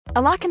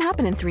A lot can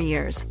happen in 3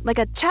 years, like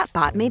a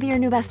chatbot may be your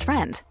new best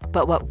friend.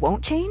 But what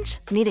won't change?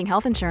 Needing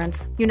health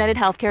insurance. United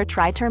Healthcare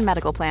Tri-Term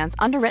Medical Plans,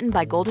 underwritten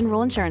by Golden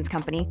Rule Insurance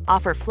Company,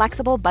 offer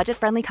flexible,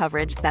 budget-friendly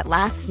coverage that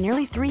lasts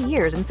nearly 3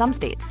 years in some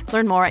states.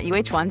 Learn more at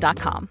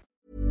uh1.com.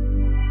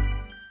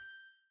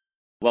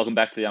 Welcome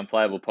back to the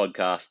Unplayable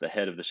podcast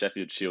ahead of the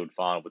Sheffield Shield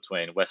final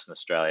between Western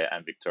Australia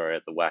and Victoria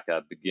at the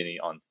WACA beginning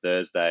on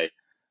Thursday.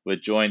 We're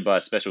joined by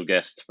a special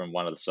guest from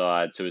one of the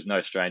sides who is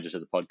no stranger to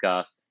the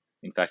podcast.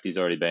 In fact, he's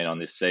already been on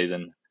this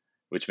season,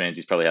 which means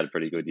he's probably had a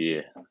pretty good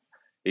year.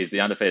 He's the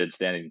undefeated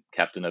standing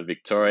captain of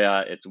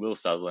Victoria. It's Will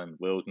Sutherland.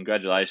 Will,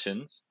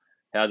 congratulations.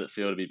 How does it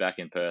feel to be back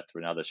in Perth for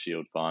another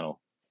Shield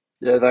final?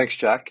 Yeah, thanks,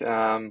 Jack.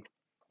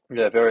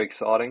 Very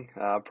exciting.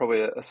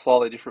 Probably a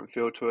slightly different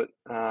feel to it,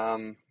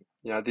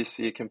 this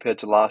year compared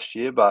to last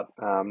year, but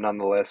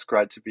nonetheless,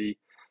 great to be,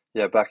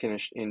 back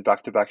in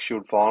back-to-back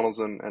Shield finals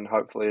and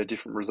hopefully a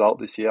different result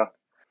this year.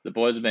 The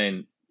boys have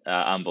been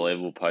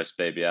unbelievable post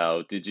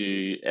BBL. Did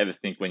you ever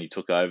think when you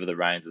took over the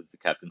reins of the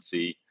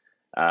captaincy,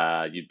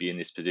 you'd be in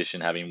this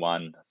position having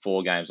won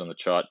 4 games on the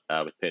trot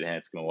with Peter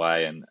Hanscom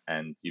away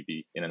and you'd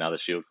be in another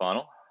Shield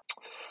final?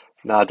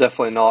 No,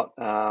 definitely not.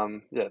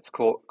 It's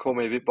caught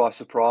me a bit by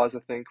surprise, I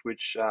think,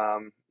 which,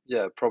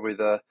 probably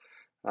the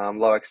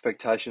low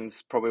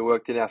expectations probably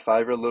worked in our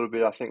favour a little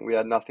bit. I think we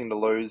had nothing to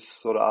lose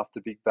sort of after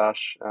Big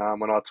Bash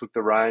when I took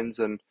the reins,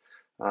 and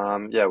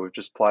we've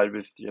just played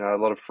with a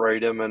lot of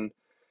freedom and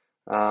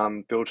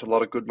built a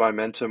lot of good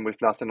momentum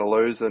with nothing to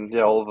lose, and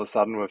all of a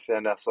sudden we've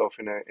found ourselves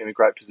in a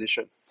great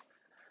position.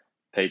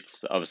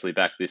 Pete's obviously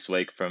back this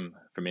week from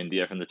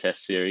India from the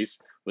Test series.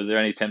 Was there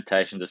any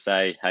temptation to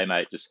say, "Hey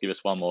mate, just give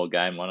us one more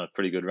game, on a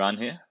pretty good run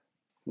here"?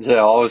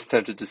 Yeah, I was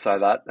tempted to say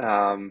that.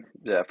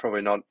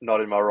 Probably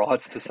not in my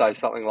rights to say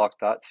something like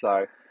that.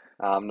 So,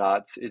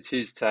 no, it's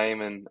his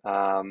team, and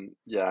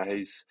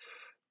he's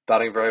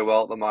batting very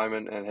well at the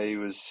moment, and he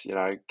was,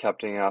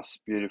 captaining us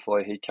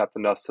beautifully. He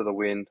captained us to the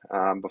win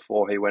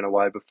before he went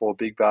away before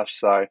Big Bash.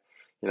 So,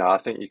 I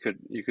think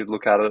you could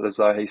look at it as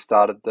though he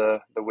started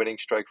the winning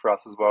streak for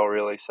us as well,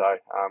 really. So,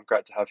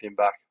 great to have him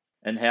back.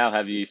 And how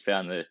have you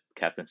found the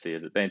captaincy?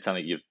 Has it been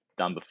something you've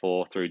done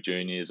before through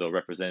juniors or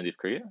representative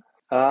cricket?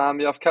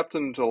 I've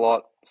captained a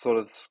lot, sort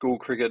of school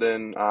cricket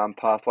and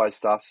pathway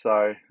stuff.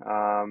 So,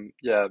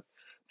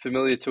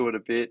 familiar to it a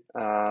bit.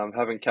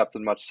 Haven't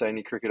captained much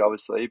senior cricket,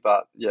 obviously,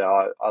 but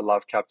I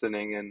love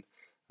captaining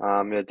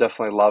and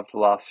definitely loved the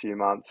last few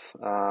months.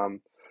 I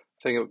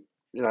think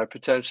it,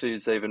 potentially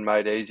is even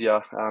made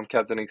easier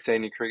captaining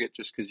senior cricket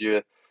just because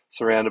you're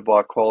surrounded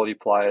by quality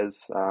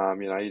players.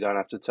 You don't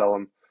have to tell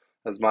them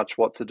as much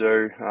what to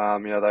do.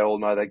 They all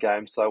know their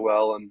game so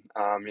well, and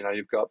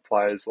you've got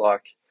players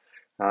like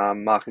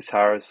Marcus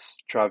Harris,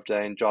 Trav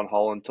Dean, John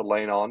Holland to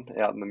lean on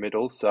out in the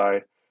middle.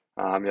 So,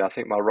 I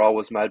think my role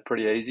was made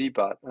pretty easy,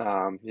 but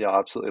I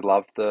absolutely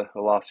loved the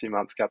last few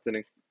months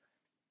captaining.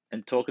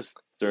 And talk us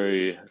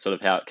through sort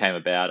of how it came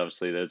about.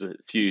 Obviously, there's a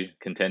few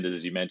contenders,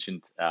 as you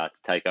mentioned, to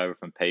take over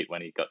from Pete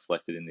when he got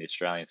selected in the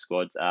Australian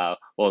squad. What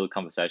were the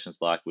conversations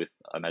like with,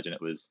 I imagine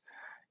it was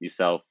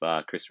yourself,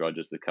 Chris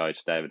Rogers, the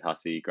coach, David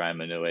Hussey, Graham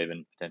Manu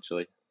even,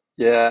 potentially?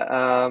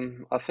 Yeah,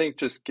 I think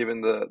just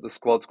given the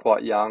squad's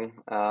quite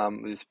young,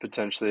 is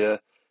potentially a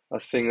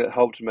thing that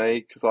helped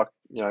me because I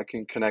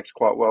can connect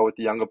quite well with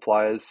the younger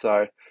players.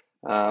 So,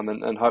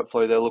 and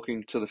hopefully they're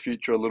looking to the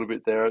future a little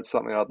bit there. It's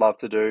something I'd love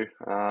to do,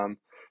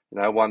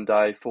 one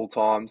day full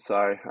time.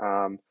 So,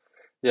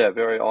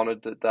 very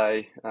honoured that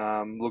they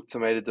looked to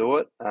me to do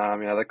it.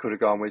 They could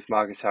have gone with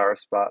Marcus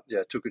Harris, but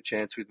took a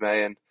chance with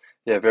me, and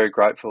very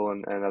grateful.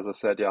 And as I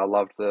said, I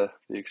loved the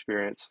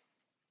experience.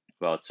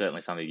 Well, it's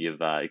certainly something you've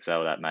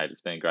excelled at, mate.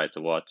 It's been great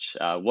to watch.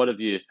 What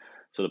have you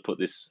sort of put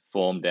this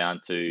form down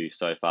to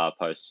so far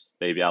post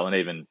BBL, and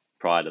even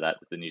prior to that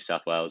with the New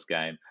South Wales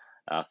game?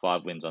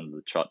 5 wins under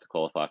the trot to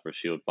qualify for a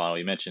Shield final.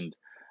 You mentioned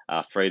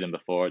freedom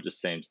before. It just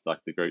seems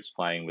like the group's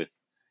playing with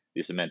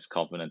this immense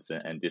confidence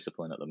and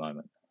discipline at the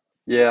moment.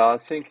 Yeah, I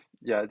think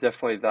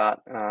definitely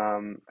that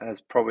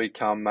has probably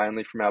come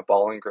mainly from our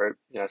bowling group.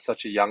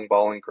 Such a young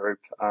bowling group.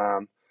 A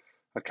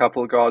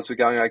couple of guys were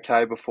going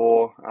okay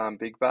before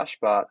Big Bash,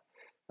 but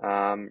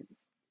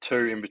 2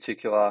 in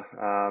particular,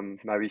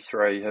 maybe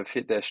 3, have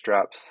hit their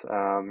straps.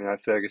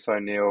 Fergus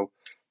O'Neill,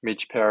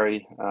 Mitch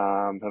Perry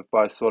have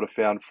both sort of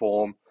found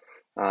form.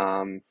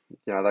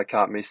 They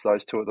can't miss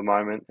those 2 at the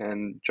moment,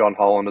 and John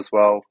Holland as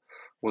well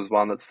was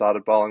one that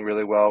started bowling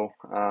really well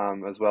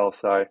as well.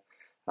 So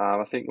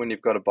I think when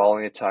you've got a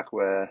bowling attack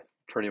where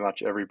pretty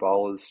much every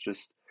bowler's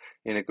just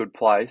in a good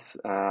place,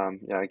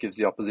 it gives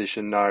the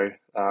opposition no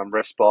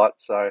respite.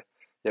 So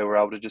we're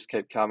able to just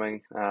keep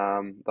coming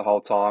the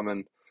whole time,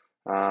 and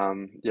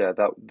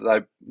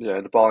the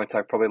bowling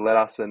attack probably led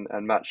us, and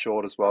Matt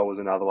Short as well was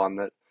another one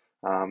that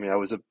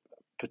was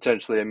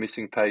potentially a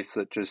missing piece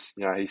that just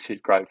he's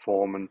hit great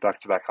form and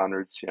back-to-back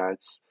hundreds.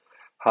 It's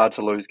hard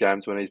to lose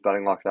games when he's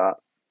batting like that.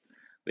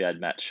 We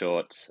had Matt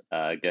Short,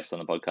 guest on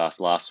the podcast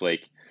last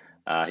week.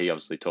 He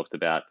obviously talked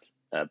about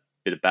a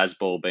bit of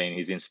baseball being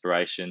his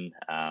inspiration.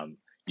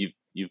 You've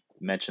you've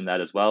mentioned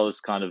that as well as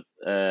kind of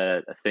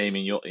a theme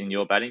in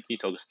your batting. Can you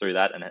talk us through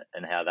that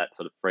and how that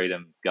sort of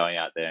freedom going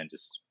out there and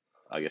just,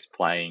 I guess,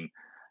 playing,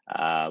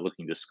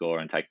 looking to score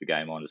and take the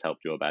game on has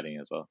helped your batting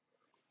as well?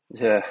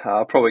 Yeah,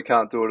 I probably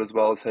can't do it as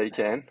well as he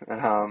can.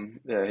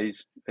 Yeah,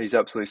 he's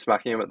absolutely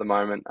smacking him at the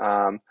moment.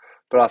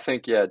 But I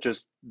think yeah,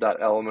 just that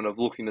element of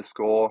looking to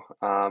score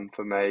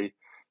for me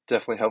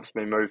definitely helps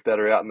me move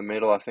better out in the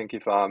middle. I think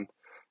if I'm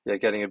yeah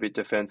getting a bit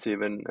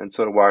defensive and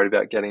sort of worried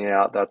about getting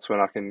out, that's when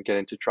I can get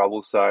into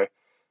trouble. So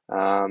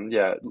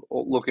yeah,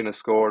 looking to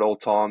score at all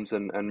times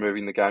and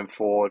moving the game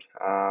forward.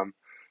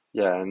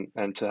 Yeah,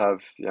 and to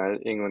have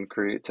England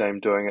cricket team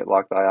doing it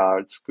like they are,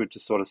 it's good to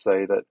sort of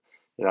see that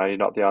you're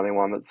not the only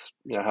one that's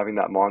having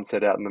that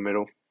mindset out in the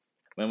middle.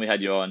 When we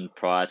had you on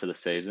prior to the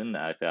season,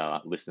 if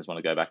our listeners want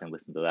to go back and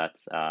listen to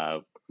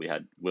that, we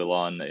had Will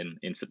on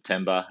in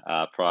September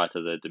prior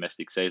to the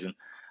domestic season.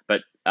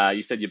 But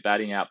you said your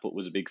batting output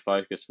was a big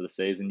focus for the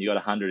season. You got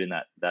 100 in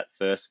that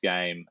first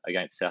game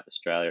against South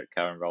Australia at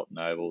Karen Rolton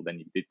Oval. Then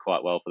you did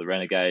quite well for the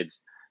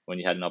Renegades when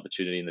you had an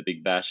opportunity in the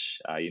Big Bash.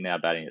 You're now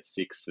batting at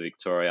 6 for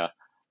Victoria.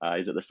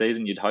 Is it the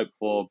season you'd hoped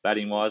for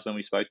batting-wise when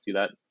we spoke to you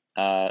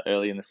that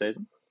early in the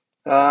season?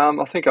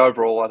 I think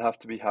overall I'd have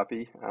to be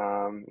happy.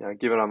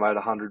 Given I made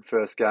 100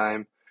 first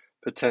game,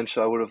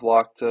 potentially I would have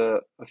liked a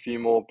few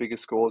more bigger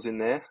scores in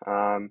there.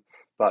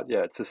 But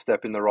yeah, it's a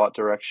step in the right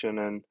direction,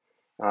 and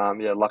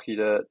yeah, lucky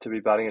to be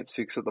batting at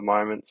 6 at the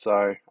moment.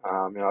 So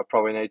I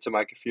probably need to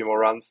make a few more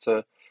runs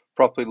to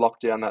properly lock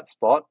down that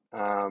spot.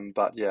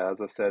 But yeah,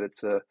 as I said,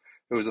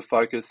 it was a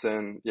focus,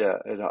 and yeah,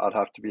 I'd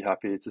have to be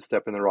happy. It's a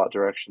step in the right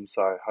direction.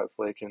 So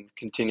hopefully it can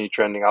continue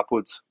trending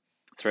upwards.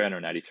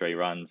 383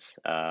 runs,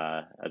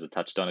 as I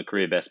touched on, a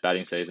career best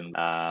batting season,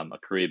 a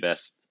career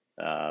best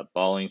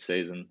bowling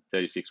season,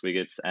 36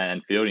 wickets,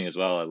 and fielding as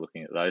well.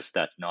 Looking at those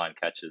stats, 9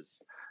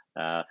 catches.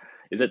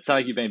 Is it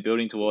something you've been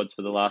building towards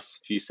for the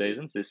last few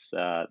seasons? This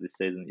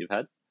season that you've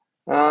had?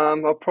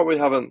 I probably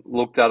haven't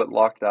looked at it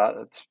like that.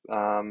 It's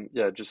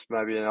yeah, just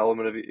maybe an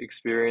element of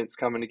experience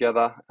coming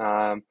together.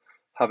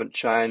 Haven't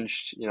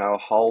changed, a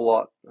whole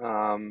lot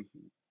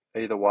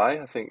either way.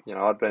 I think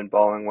I'd been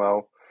bowling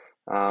well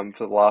for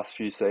the last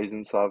few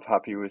seasons, so I'm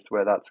happy with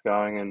where that's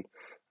going,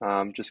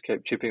 and just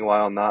keep chipping away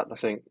on that. I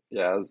think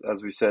yeah,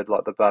 as we said,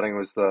 like the batting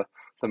was the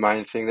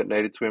main thing that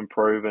needed to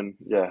improve, and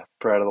yeah,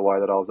 proud of the way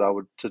that I was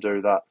able to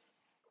do that.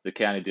 The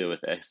county deal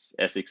with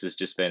Essex has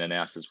just been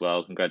announced as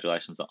well.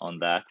 Congratulations on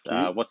that.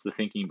 Thank you. What's the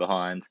thinking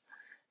behind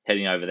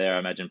heading over there? I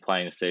imagine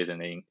playing a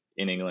season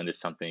in England is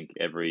something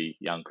every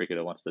young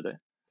cricketer wants to do.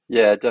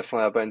 Yeah,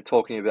 definitely. I've been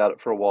talking about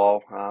it for a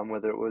while,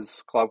 whether it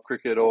was club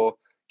cricket or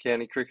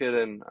county cricket,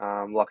 and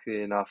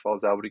luckily enough, I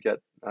was able to get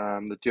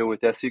the deal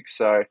with Essex.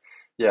 So,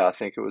 yeah, I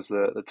think it was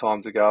the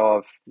time to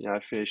go.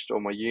 I've finished all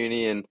my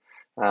uni, and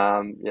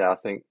yeah, I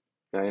think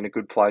in a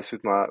good place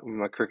with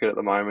my cricket at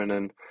the moment,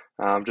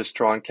 and just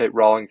try and keep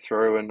rolling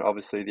through. And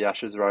obviously, the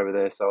Ashes are over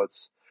there, so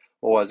it's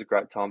always a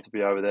great time to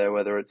be over there.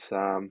 Whether it's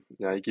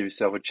you give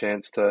yourself a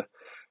chance to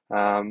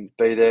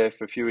be there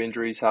if a few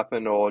injuries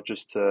happen, or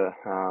just to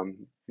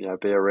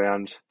be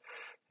around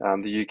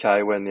the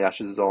UK when the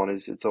Ashes is on.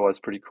 It's always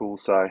pretty cool.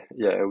 So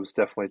yeah, it was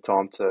definitely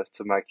time to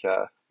make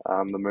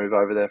the move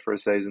over there for a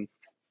season.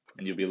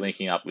 And you'll be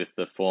linking up with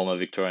the former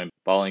Victorian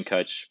bowling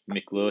coach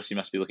Mick Lewis. You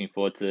must be looking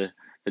forward to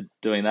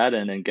doing that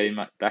and then getting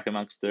back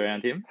amongst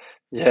around him.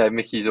 Yeah,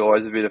 Mickey's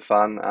always a bit of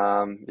fun.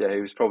 Yeah, he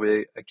was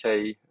probably a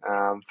key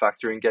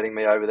factor in getting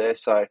me over there.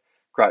 So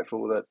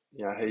grateful that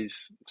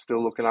he's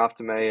still looking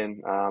after me,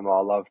 and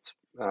I loved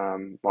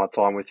my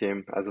time with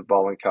him as a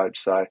bowling coach.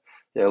 So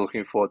yeah,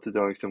 looking forward to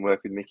doing some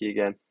work with Mickey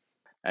again.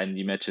 And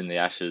you mentioned the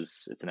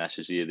Ashes. It's an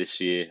Ashes year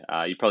this year.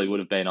 You probably would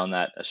have been on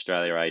that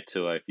Australia A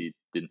tour if you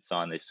didn't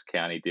sign this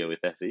county deal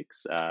with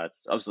Essex.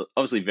 It's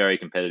obviously very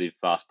competitive,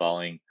 fast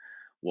bowling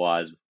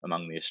wise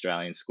among the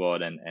Australian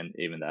squad, and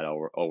even that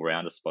all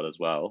rounder spot as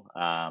well.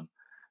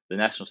 The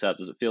national setup,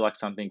 does it feel like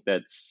something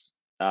that's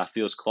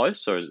feels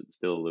close, or is it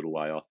still a little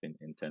way off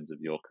in terms of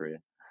your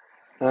career?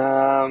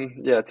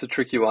 Yeah, it's a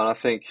tricky one. I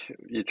think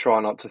you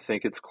try not to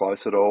think it's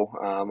close at all.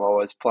 I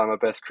always play my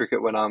best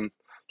cricket when I'm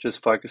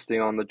just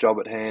focusing on the job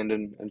at hand,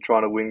 and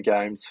trying to win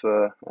games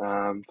for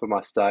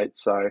my state.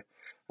 So,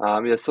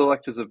 yeah,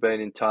 selectors have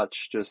been in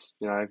touch, just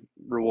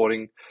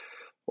rewarding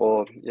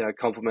or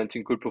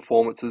complimenting good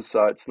performances.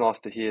 So it's nice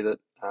to hear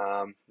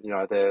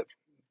that they've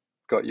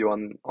got you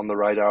on the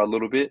radar a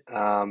little bit.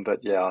 But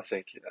yeah, I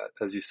think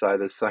as you say,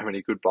 there's so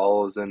many good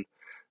bowlers and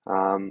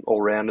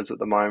all rounders at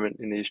the moment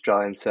in the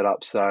Australian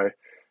setup. So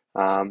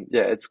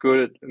yeah, it's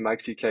good. It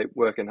makes you keep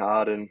working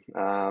hard, and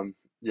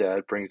yeah,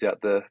 it brings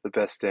out the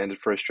best standard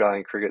for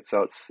Australian cricket.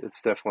 So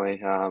it's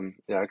definitely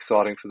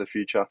exciting for the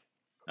future.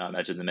 I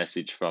imagine the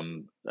message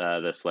from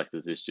the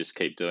selectors is just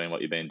keep doing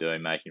what you've been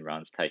doing, making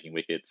runs, taking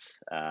wickets.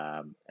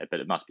 But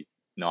it must be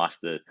nice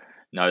to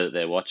know that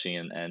they're watching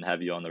and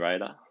have you on the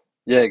radar.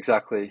 Yeah,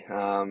 exactly.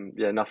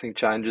 Yeah, nothing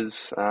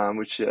changes,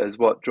 which is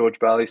what George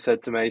Bailey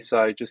said to me.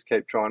 So just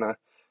keep trying to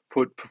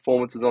put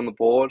performances on the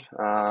board.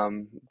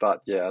 But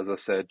yeah, as I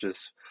said,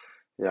 just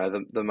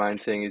the main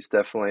thing is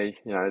definitely,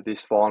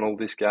 this final,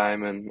 this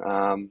game, and,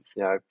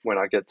 when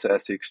I get to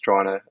Essex,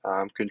 trying to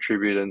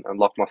contribute and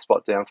lock my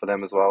spot down for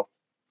them as well.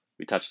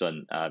 We touched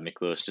on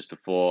Mick Lewis just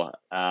before.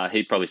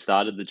 He probably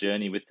started the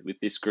journey with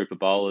this group of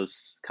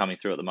bowlers coming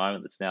through at the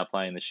moment that's now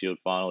playing the Shield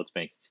final. It's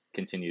been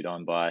continued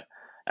on by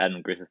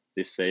Adam Griffith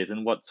this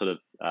season. What sort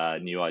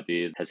of new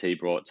ideas has he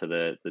brought to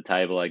the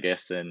table, I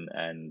guess,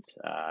 and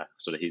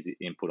sort of his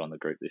input on the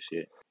group this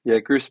year? Yeah,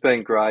 Griff's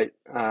been great.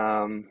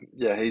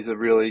 He's a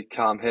really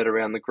calm head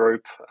around the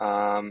group.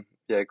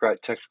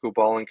 Great technical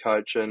bowling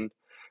coach, and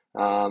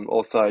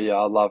also,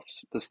 I loved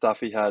the stuff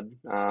he had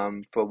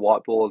for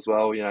white ball as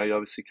well. He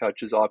obviously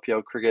coaches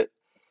IPL cricket,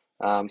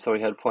 so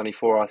he had plenty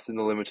for us in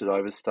the limited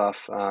overs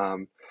stuff.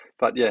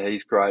 But yeah,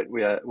 he's great.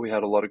 We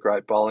had a lot of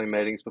great bowling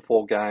meetings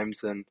before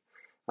games, and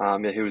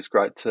he was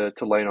great to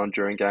lean on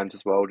during games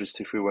as well,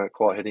 just if we weren't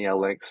quite hitting our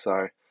lengths.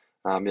 So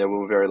we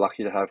were very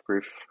lucky to have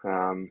Griff.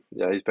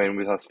 He's been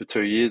with us for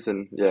 2 years,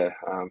 and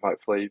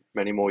hopefully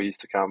many more years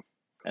to come.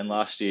 And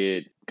last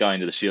year, going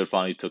to the Shield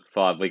final, you took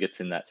 5 wickets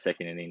in that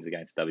second innings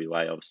against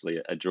WA. Obviously,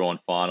 a drawn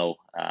final,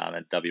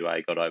 and WA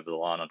got over the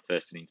line on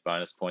first innings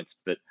bonus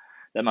points. But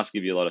that must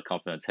give you a lot of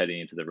confidence heading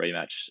into the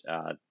rematch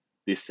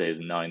this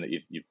season, knowing that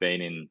you've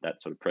been in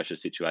that sort of pressure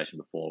situation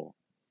before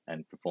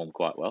and performed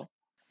quite well.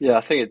 Yeah,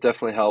 I think it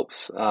definitely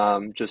helps.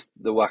 Just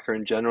the WACA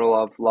in general,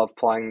 I've loved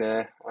playing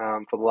there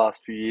for the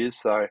last few years.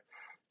 So,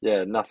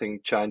 nothing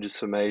changes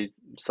for me.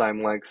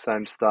 Same length,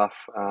 same stuff.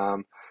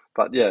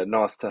 But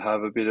nice to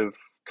have a bit of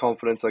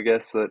confidence, I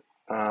guess, that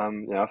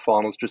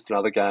final's just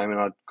another game, and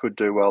I could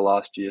do well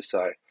last year.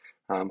 So,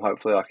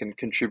 hopefully, I can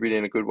contribute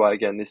in a good way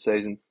again this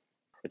season.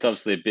 It's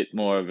obviously a bit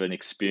more of an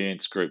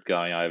experienced group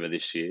going over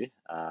this year.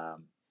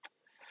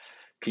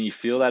 Can you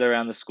feel that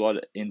around the squad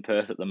in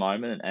Perth at the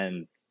moment?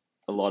 And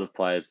a lot of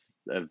players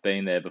have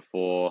been there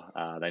before.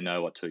 They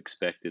know what to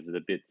expect. Is it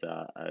a bit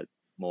a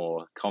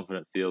more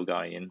confident feel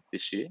going in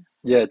this year?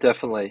 Yeah,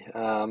 definitely.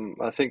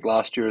 I think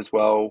last year as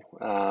well,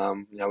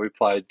 we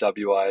played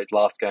WA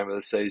last game of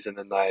the season,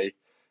 and they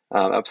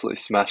absolutely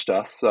smashed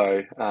us.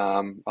 So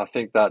I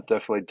think that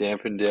definitely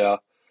dampened our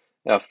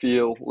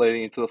feel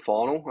leading into the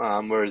final.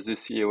 Whereas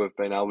this year we've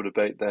been able to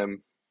beat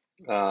them,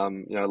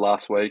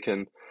 last week,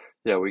 and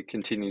we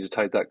continue to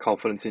take that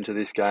confidence into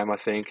this game, I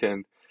think,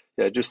 and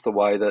just the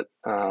way that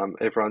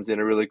everyone's in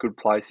a really good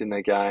place in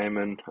their game,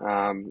 and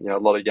a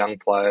lot of young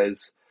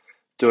players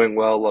doing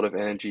well, a lot of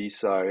energy.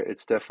 So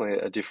it's definitely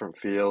a different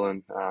feel,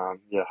 and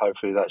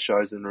hopefully that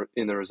shows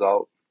in the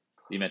result.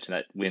 You mentioned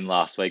that win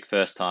last week,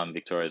 first time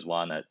Victoria's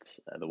won at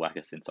the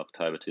WACA since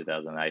October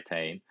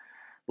 2018.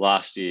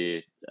 Last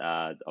year,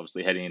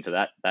 obviously heading into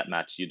that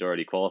match, you'd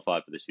already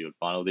qualified for the Shield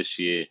final. This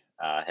year,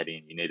 heading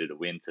in, you needed a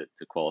win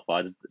to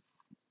qualify.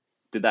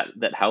 Did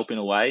that help in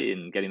a way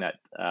in getting that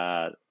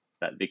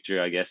victory,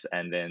 I guess,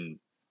 and then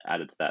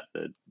added to that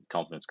the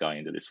confidence going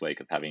into this week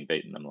of having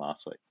beaten them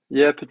last week?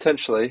 Yeah,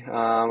 potentially.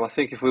 I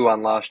think if we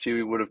won last year,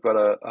 we would have got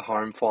a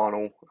home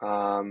final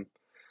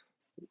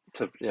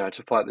to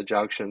play at the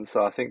Junction.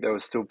 So I think there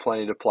was still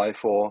plenty to play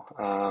for.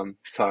 I'd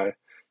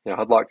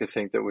like to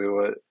think that we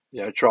were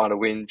trying to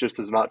win just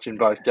as much in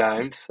both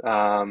games.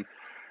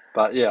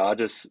 But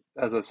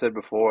as I said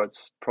before,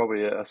 it's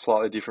probably a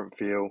slightly different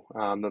feel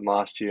than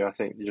last year. I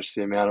think just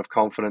the amount of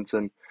confidence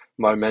and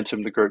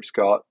momentum the group's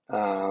got.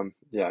 We're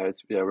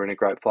in a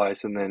great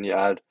place, and then you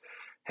add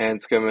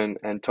Hanscom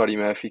and Toddy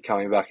Murphy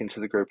coming back into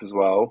the group as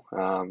well.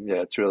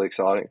 It's really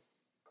exciting.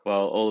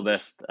 Well, all the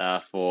best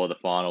for the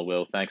final,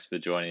 Will. Thanks for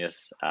joining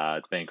us.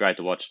 It's been great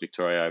to watch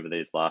Victoria over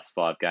these last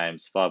 5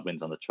 games, 5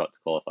 wins on the trot to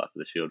qualify for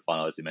the Shield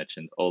final, as you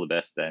mentioned. All the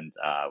best, and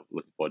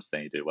looking forward to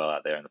seeing you do well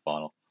out there in the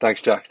final.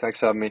 Thanks, Jack. Thanks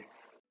for having me.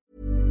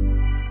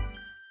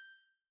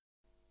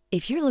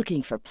 If you're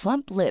looking for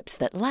plump lips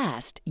that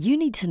last, you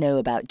need to know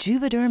about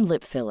Juvederm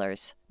lip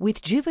fillers.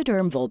 With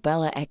Juvederm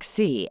Volbella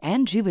XC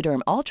and Juvederm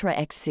Ultra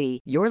XC,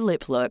 your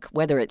lip look,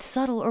 whether it's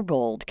subtle or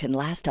bold, can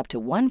last up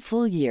to 1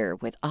 full year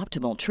with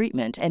optimal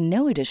treatment and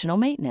no additional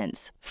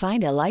maintenance.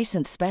 Find a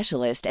licensed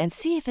specialist and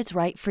see if it's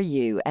right for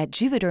you at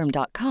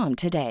Juvederm.com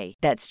today.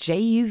 That's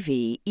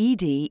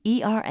JUVEDERM.com.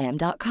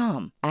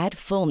 Add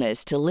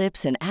fullness to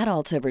lips in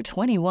adults over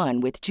 21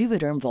 with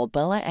Juvederm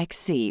Volbella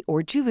XC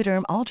or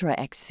Juvederm Ultra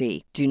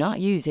XC. Do not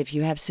use if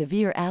you have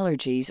severe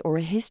allergies or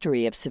a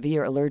history of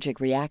severe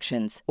allergic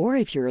reactions, or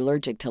if you're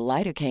allergic to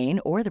lidocaine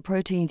or the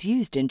proteins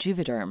used in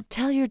Juvederm.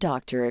 Tell your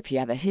doctor if you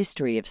have a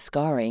history of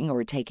scarring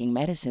or taking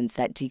medicines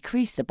that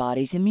decrease the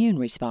body's immune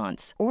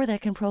response or that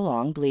can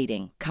prolong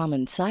bleeding.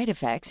 Common side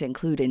effects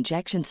include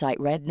injection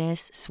site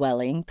redness,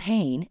 swelling,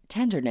 pain,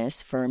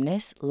 tenderness,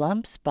 firmness,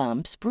 lumps,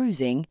 bumps,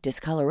 bruising,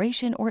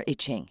 discoloration, or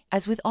itching.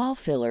 As with all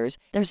fillers,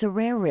 there's a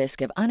rare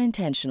risk of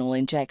unintentional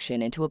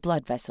injection into a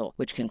blood vessel,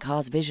 which can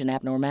cause vision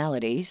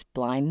abnormalities,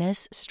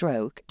 blindness,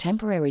 stroke,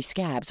 temporary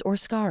scabs, or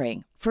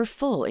scarring. For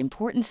full,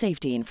 important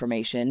safety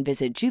information,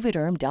 visit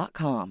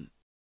Juvederm.com.